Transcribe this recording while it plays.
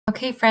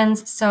Okay,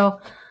 friends,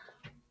 so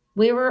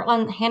we were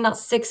on handout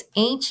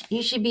 6H.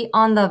 You should be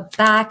on the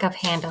back of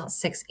handout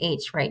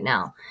 6H right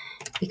now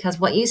because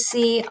what you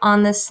see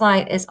on this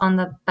slide is on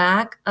the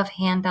back of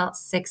handout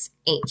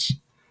 6H.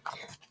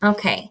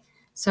 Okay,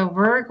 so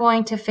we're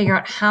going to figure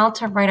out how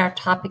to write our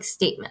topic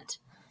statement.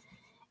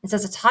 It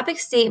says a topic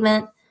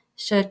statement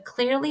should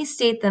clearly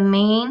state the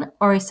main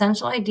or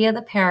essential idea of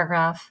the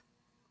paragraph,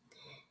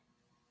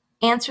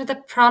 answer the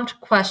prompt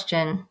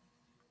question,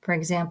 for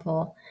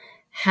example,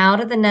 how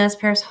did the Nez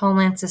Perce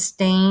homeland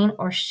sustain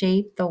or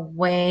shape the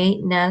way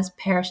Nez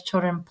Perce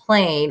children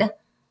played?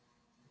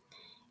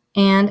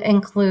 And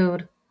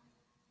include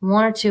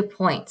 1 or 2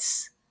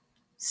 points.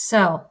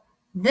 So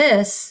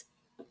this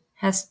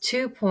has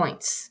 2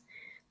 points.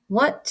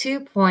 What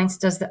 2 points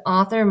does the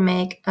author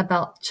make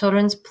about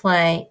children's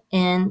play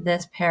in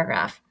this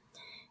paragraph?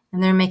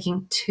 And they're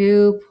making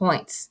 2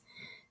 points.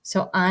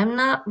 So I'm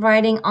not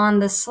writing on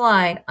the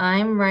slide,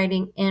 I'm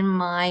writing in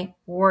my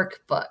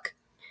workbook.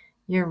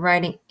 You're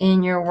writing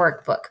in your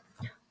workbook.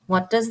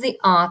 What does the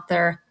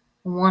author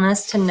want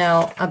us to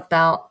know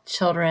about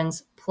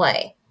children's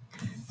play?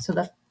 So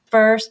the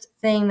first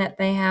thing that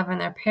they have in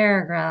their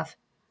paragraph,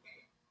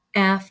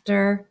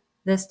 after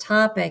this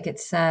topic,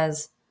 it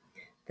says,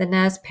 the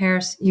Nez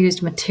Perce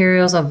used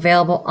materials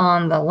available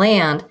on the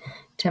land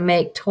to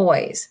make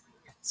toys.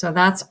 So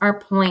that's our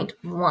point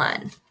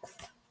 1.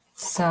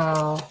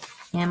 So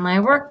in my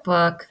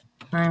workbook,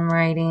 I'm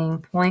writing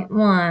point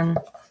 1.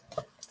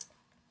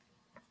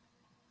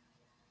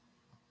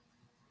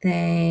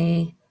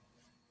 They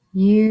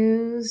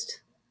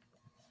used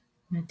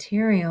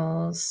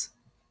materials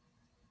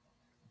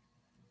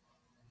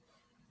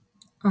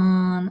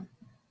on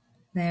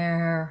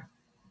their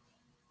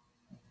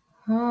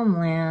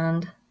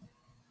homeland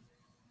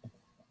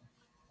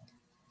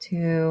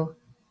to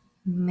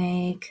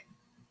make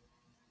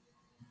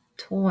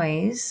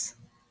toys.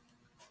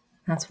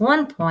 That's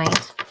 1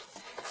 point.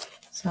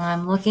 So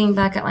I'm looking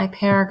back at my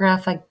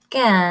paragraph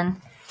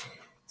again.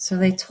 So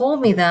they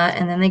told me that,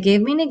 and then they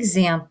gave me an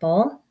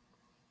example,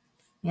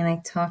 and I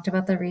talked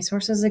about the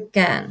resources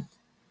again.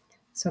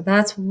 So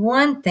that's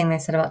one thing they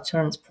said about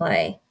children's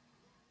play.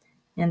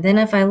 And then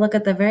if I look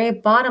at the very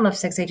bottom of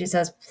 6H, it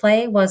says,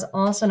 play was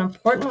also an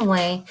important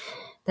way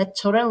that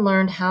children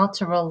learned how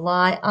to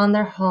rely on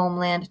their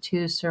homeland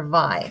to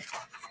survive.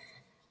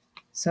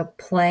 So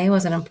play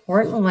was an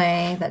important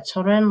way that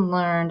children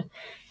learned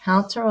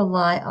how to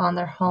rely on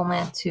their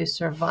homeland to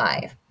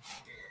survive.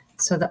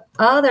 So the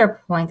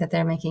other point that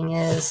they're making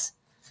is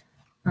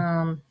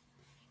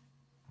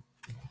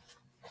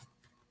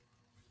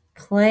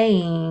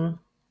playing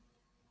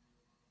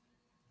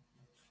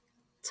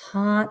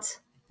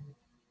taught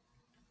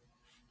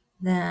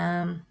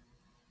them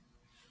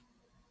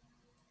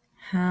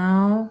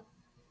how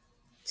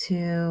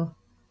to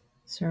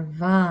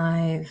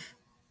survive.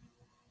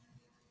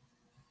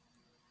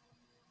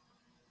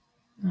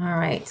 All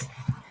right.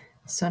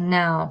 So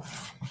now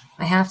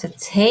I have to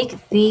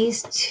take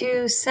these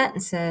 2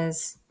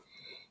 sentences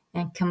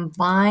and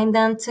combine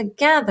them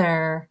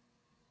together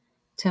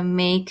to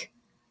make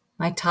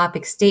my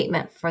topic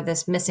statement for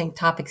this missing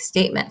topic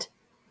statement.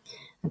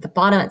 At the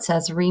bottom it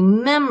says,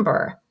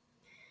 remember,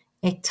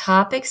 a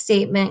topic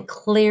statement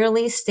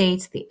clearly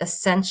states the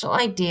essential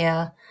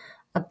idea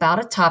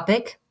about a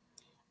topic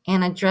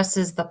and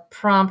addresses the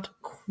prompt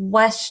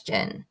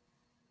question.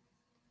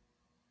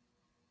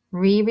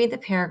 Reread the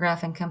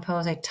paragraph and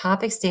compose a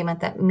topic statement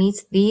that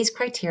meets these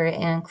criteria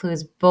and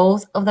includes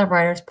both of the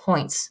writer's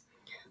points,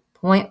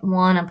 point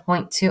 1 and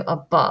point 2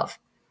 above.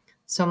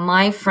 So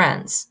my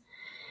friends,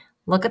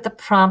 look at the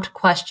prompt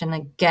question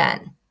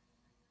again,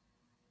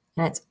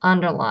 and it's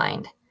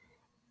underlined.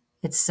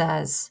 It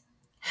says,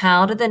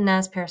 how did the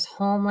Nez Perce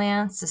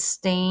homeland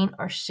sustain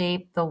or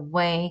shape the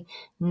way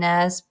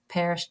Nez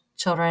Perce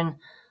children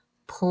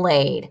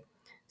played?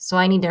 So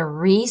I need to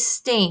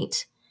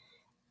restate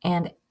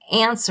and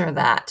answer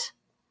that.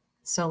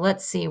 So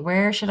let's see,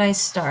 where should I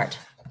start?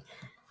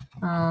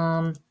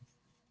 The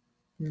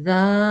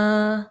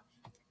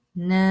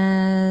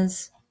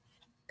Nez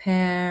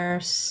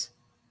Perce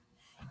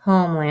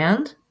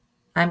homeland.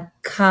 I'm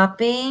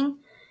copying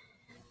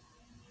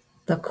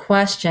the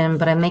question,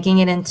 but I'm making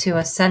it into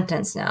a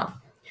sentence now.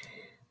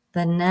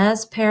 The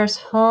Nez Perce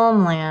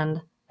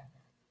homeland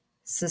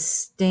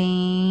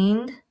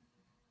sustained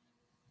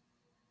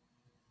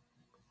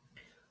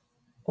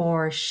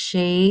or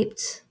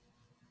shaped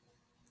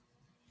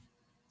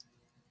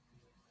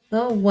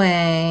the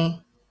way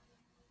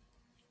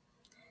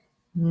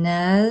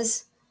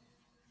Nez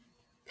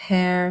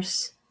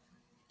Perce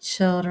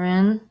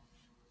children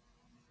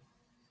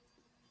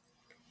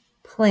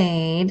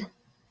played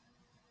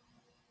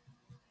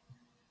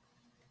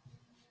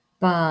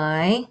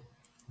by,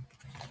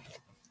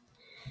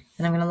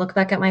 and I'm going to look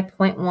back at my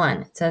point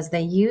 1. It says they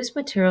used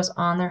materials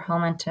on their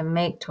homeland to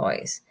make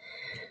toys.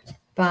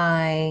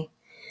 By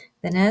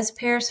the Nez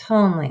Perce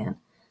homeland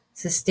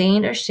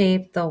sustained or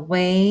shaped the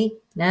way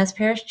Nez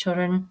Perce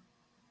children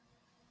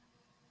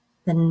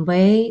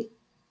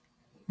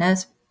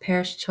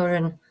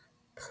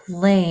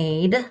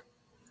played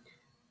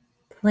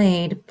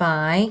played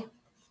by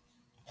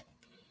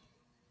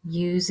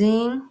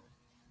using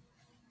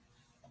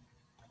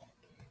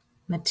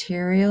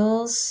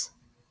materials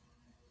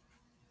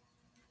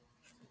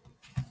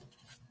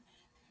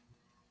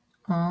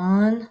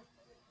on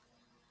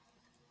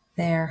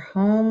their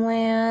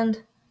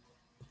homeland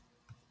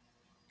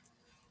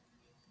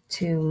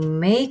to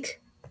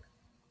make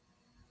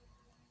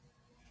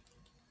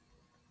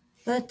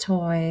the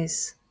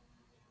toys.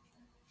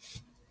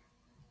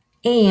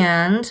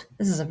 And,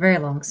 this is a very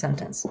long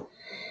sentence,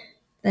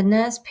 the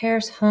Nez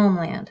Perce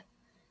homeland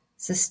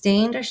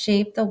sustained or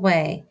shaped the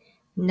way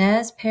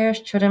Nez Perce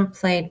children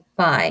played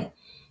by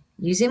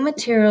using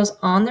materials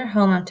on their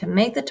homeland to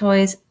make the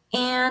toys,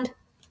 and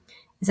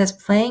it says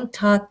playing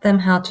taught them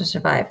how to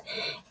survive.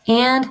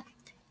 And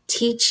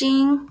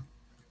teaching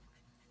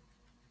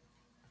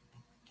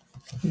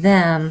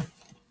them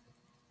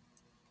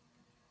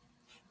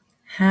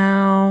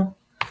how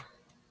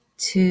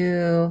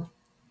to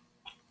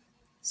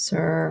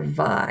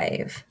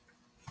survive.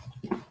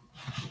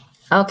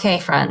 Okay,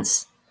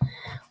 friends,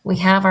 we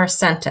have our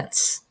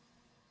sentence.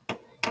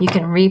 You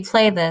can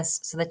replay this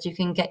so that you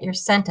can get your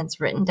sentence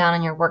written down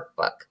in your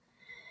workbook.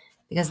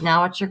 Because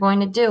now what you're going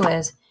to do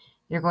is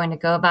you're going to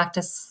go back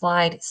to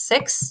slide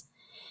 6,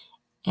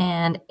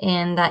 and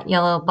in that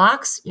yellow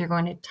box, you're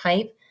going to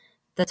type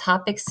the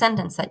topic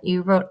sentence that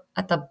you wrote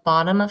at the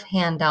bottom of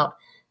handout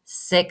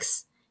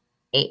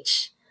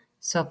 6H.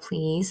 So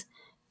please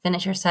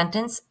finish your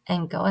sentence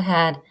and go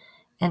ahead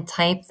and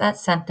type that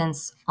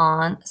sentence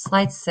on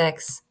slide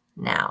 6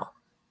 now.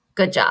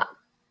 Good job.